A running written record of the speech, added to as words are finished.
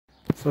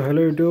So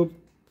hello YouTube,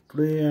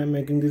 today I am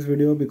making this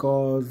video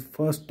because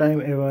first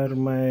time ever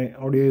my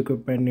audio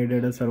equipment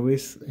needed a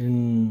service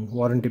in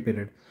warranty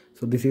period.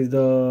 So this is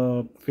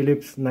the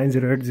Philips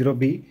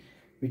 9080B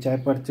which I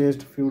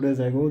purchased few days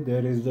ago.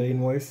 There is the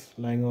invoice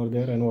lying over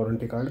there and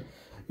warranty card.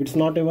 It's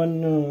not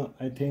even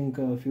I think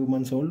a few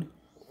months old,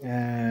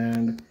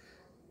 and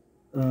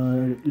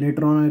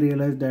later on I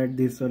realized that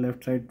this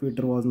left side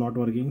tweeter was not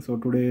working. So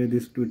today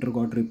this tweeter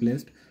got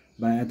replaced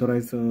by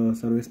authorized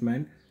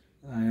serviceman,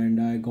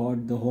 and I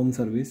got the home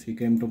service. He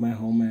came to my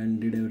home and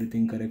did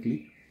everything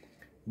correctly,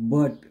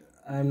 but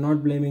I'm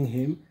not blaming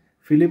him.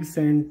 Philips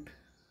sent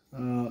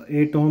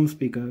 8 ohm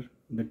speaker,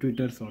 the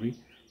tweeter, sorry,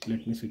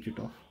 let me switch it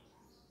off.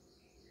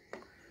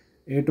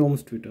 8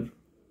 ohms tweeter,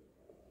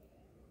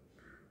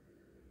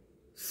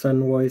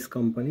 Sun Voice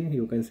company,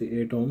 you can see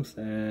 8 ohms,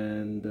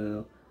 and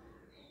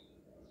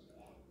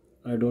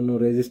I don't know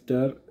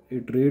register,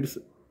 it reads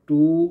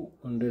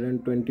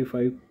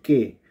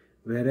 225k,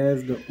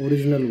 whereas the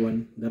original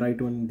one, the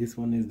right one, this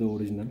one is the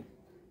original.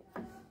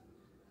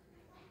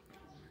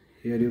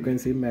 Here you can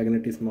see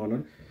magnet is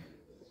smaller.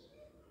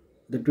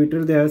 The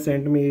tweeter they have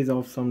sent me is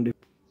of some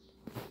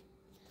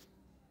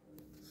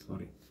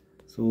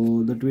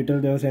so the tweeter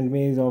they have sent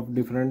me is of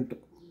different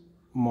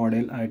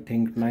model. I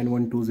think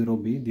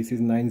 9120B, this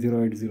is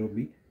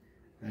 9080B,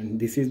 and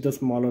this is the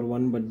smaller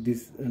one, but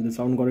this the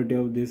sound quality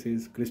of this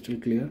is crystal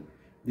clear.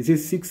 This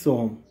is 6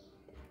 ohm,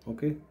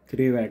 okay,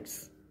 3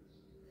 watts.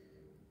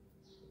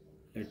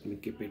 Let me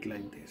keep it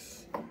like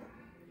this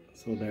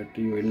so that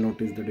you will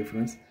notice the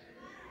difference.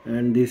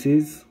 And this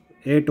is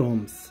 8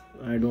 ohms.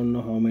 I don't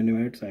know how many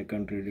watts, I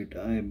can't read it.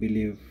 I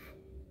believe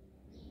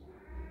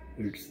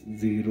it's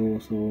 0,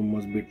 so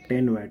must be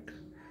 10 watt.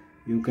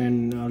 You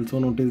can also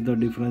notice the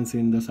difference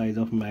in the size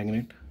of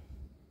magnet.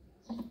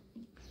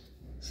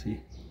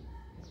 See,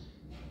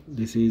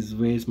 this is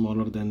way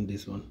smaller than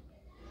this one.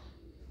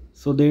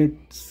 So they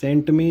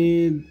sent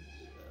me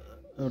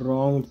a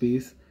wrong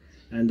piece,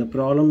 and the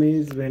problem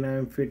is when I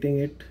am fitting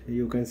it,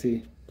 you can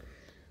see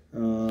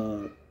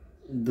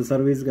the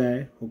service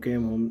guy who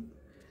came home,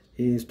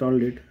 he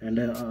installed it, and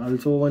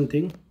also one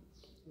thing,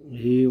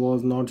 he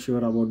was not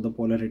sure about the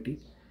polarity,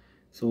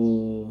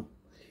 so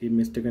he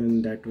mistaken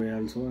in that way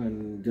also,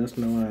 and just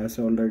now I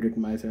soldered it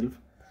myself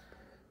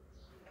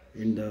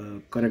in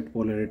the correct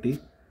polarity.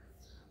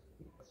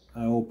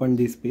 I opened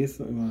this piece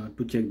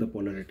to check the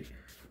polarity.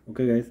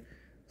 Okay guys,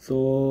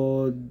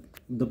 so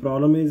the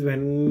problem is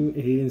when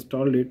he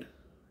installed it,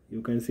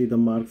 you can see the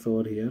marks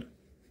over here,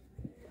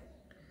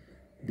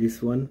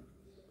 this one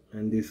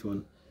and this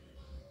one.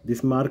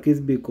 This mark is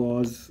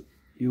because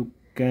you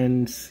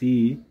can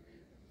see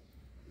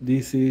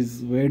this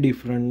is very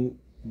different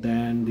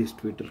than this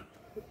tweeter.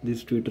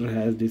 This tweeter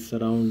has this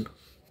surround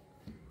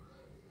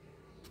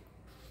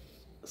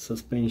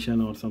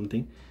suspension or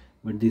something,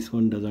 but this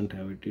one doesn't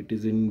have it. It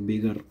is in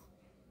bigger,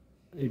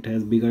 it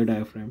has bigger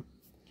diaphragm.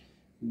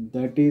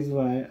 That is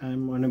why I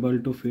am unable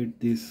to fit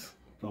this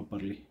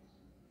properly.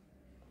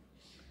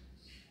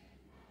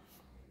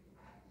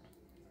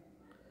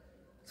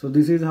 So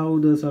this is how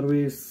the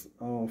service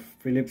of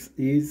Philips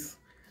is.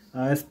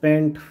 I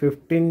spent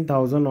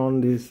 15,000 on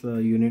this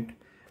unit,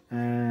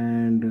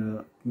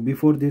 and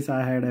before this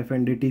I had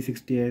FND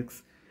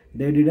T60X.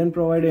 They didn't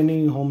provide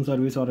any home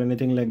service or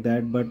anything like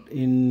that, but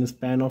in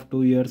span of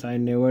 2 years I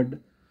never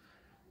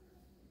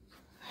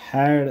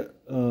had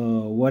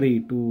worry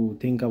to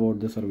think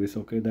about the service.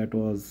 Okay, that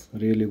was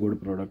really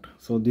good product.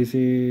 So this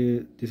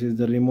is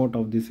the remote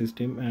of the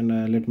system, and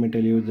let me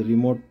tell you, the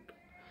remote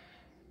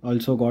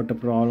also got a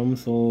problem.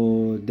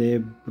 So they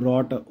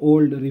brought an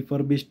old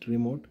refurbished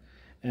remote,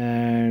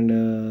 and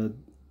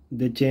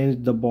they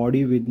changed the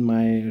body with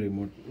my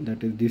remote.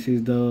 That is, this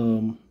is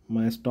the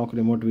my stock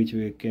remote which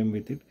came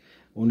with it.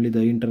 Only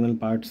the internal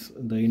parts,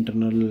 the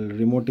internal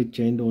remote is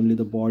changed, only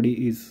the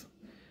body is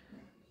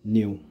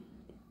new.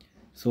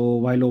 So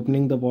while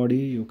opening the body,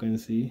 you can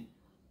see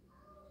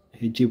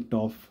he chipped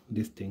off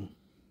this thing.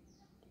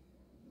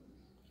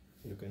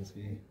 You can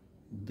see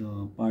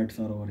the parts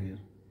are over here.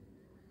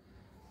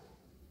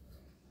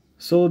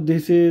 So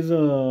this is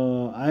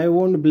I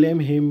won't blame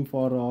him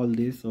for all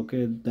this.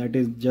 Okay, that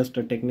is just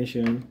a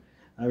technician.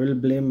 I will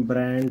blame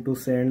brand to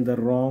send the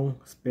wrong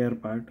spare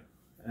part,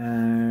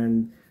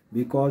 and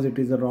because it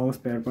is a wrong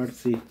spare part,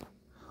 see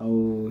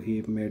how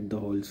he made the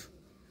holes.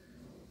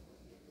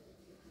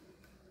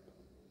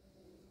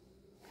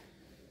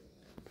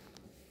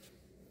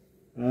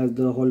 As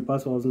the hole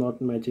pass was not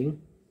matching,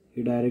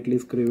 he directly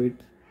screwed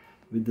it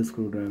with the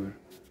screwdriver.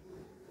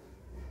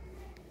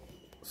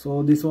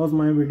 So this was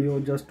my video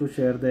just to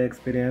share the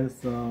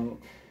experience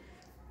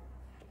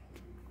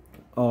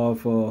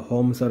of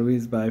home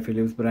service by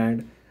Philips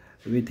brand.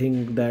 We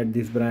think that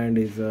this brand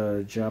is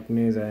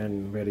Japanese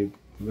and very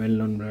well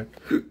known brand.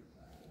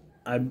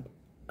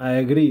 I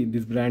agree,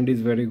 this brand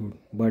is very good,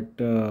 but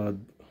the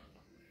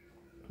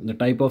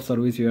type of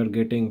service you are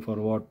getting for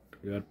what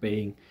you are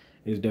paying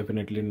is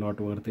definitely not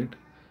worth it.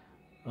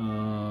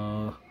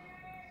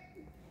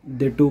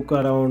 They took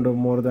around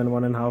more than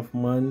 1.5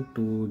 months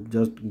to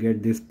just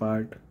get this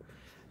part,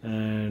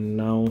 and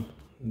now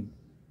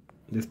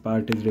this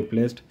part is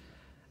replaced,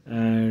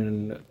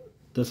 and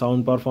the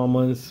sound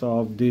performance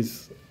of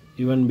this,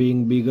 even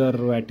being bigger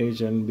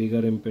wattage and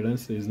bigger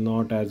impedance, is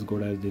not as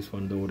good as this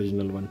one, the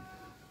original one.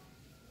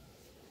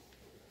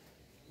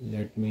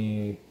 Let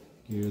me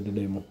give you the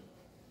demo.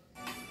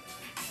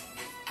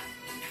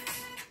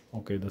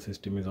 Okay, the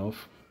system is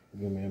off.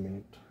 Give me a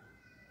minute.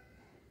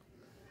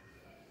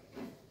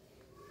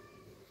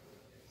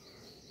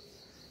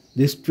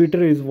 This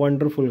tweeter is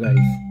wonderful, guys.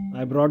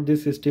 I brought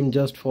this system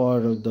just for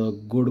the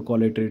good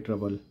quality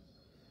treble.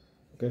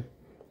 Okay,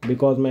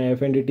 because my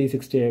FNDT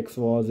 60X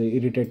was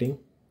irritating,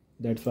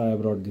 that's why I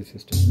brought this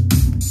system.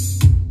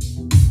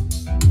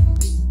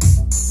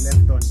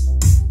 Left one,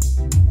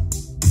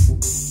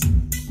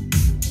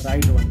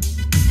 right one,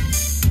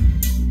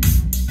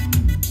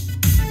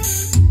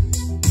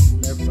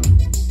 left one.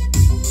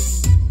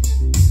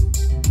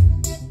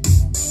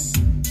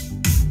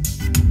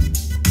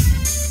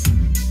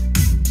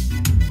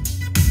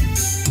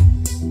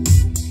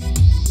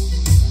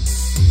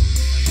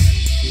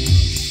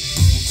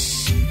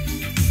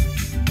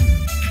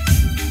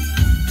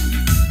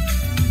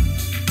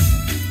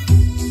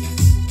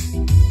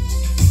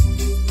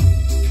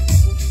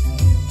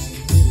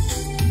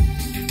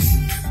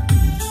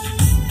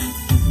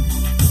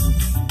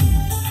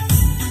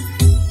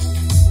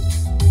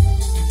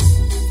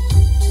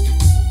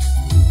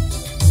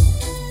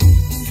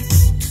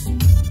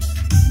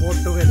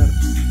 Together.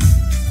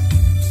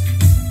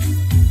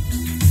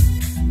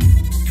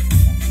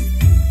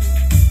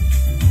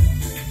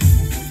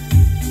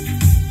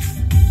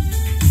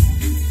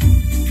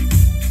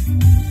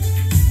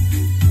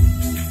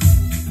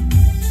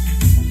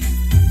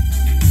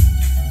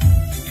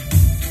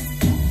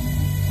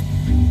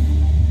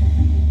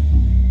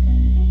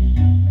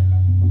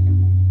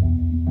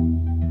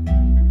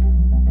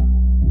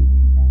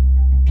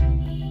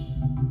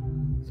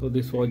 So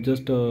this was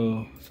just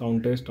a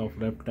sound test of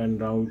left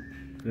and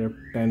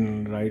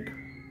right.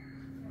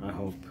 I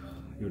hope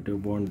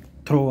YouTube won't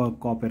throw a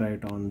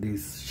copyright on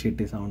this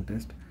shitty sound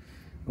test.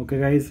 Okay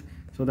guys,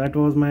 so that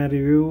was my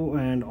review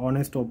and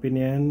honest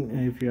opinion.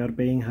 If you are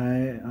paying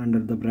high under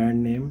the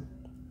brand name,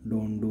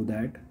 don't do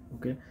that.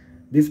 Okay,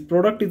 this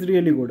product is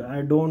really good.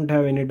 I don't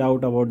have any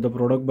doubt about the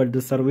product, but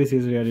the service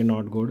is really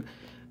not good.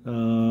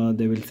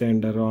 They will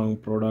send a wrong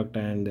product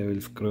and they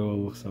will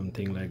screw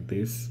something like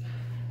this.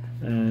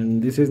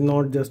 And this is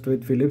not just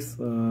with Philips.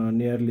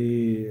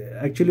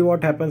 Actually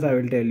what happens, I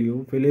will tell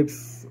you.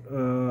 Philips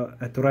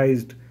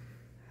authorized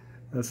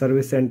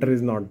service center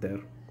is not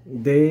there.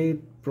 They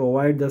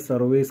provide the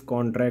service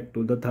contract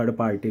to the third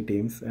party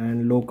teams,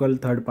 and local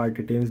third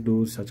party teams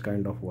do such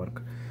kind of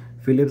work.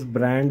 Philips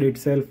brand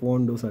itself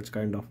won't do such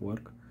kind of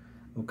work.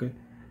 Okay,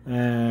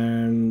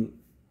 and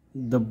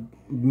the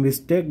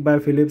mistake by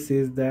Philips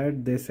is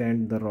that they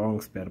sent the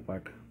wrong spare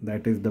part.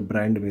 That is the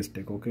brand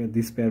mistake. Okay,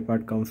 this spare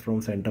part comes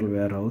from central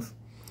warehouse.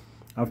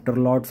 After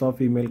lots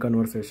of email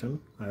conversation,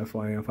 I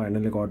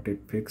finally got it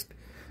fixed.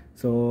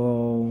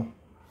 So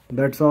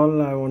that's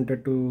all I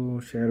wanted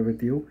to share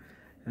with you,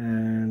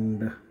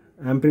 and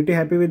I'm pretty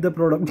happy with the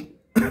product.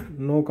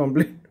 No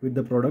complaint with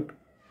the product,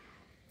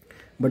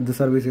 but the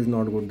service is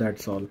not good,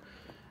 that's all.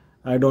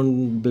 I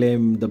don't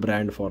blame the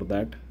brand for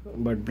that,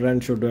 but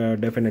brand should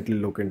definitely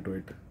look into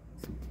it.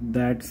 So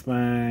that's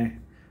my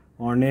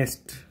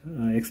honest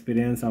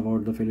experience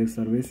about the Philips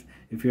service.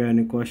 If you have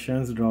any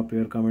questions, drop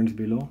your comments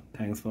below.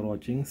 Thanks for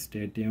watching.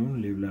 Stay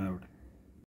tuned, live loud.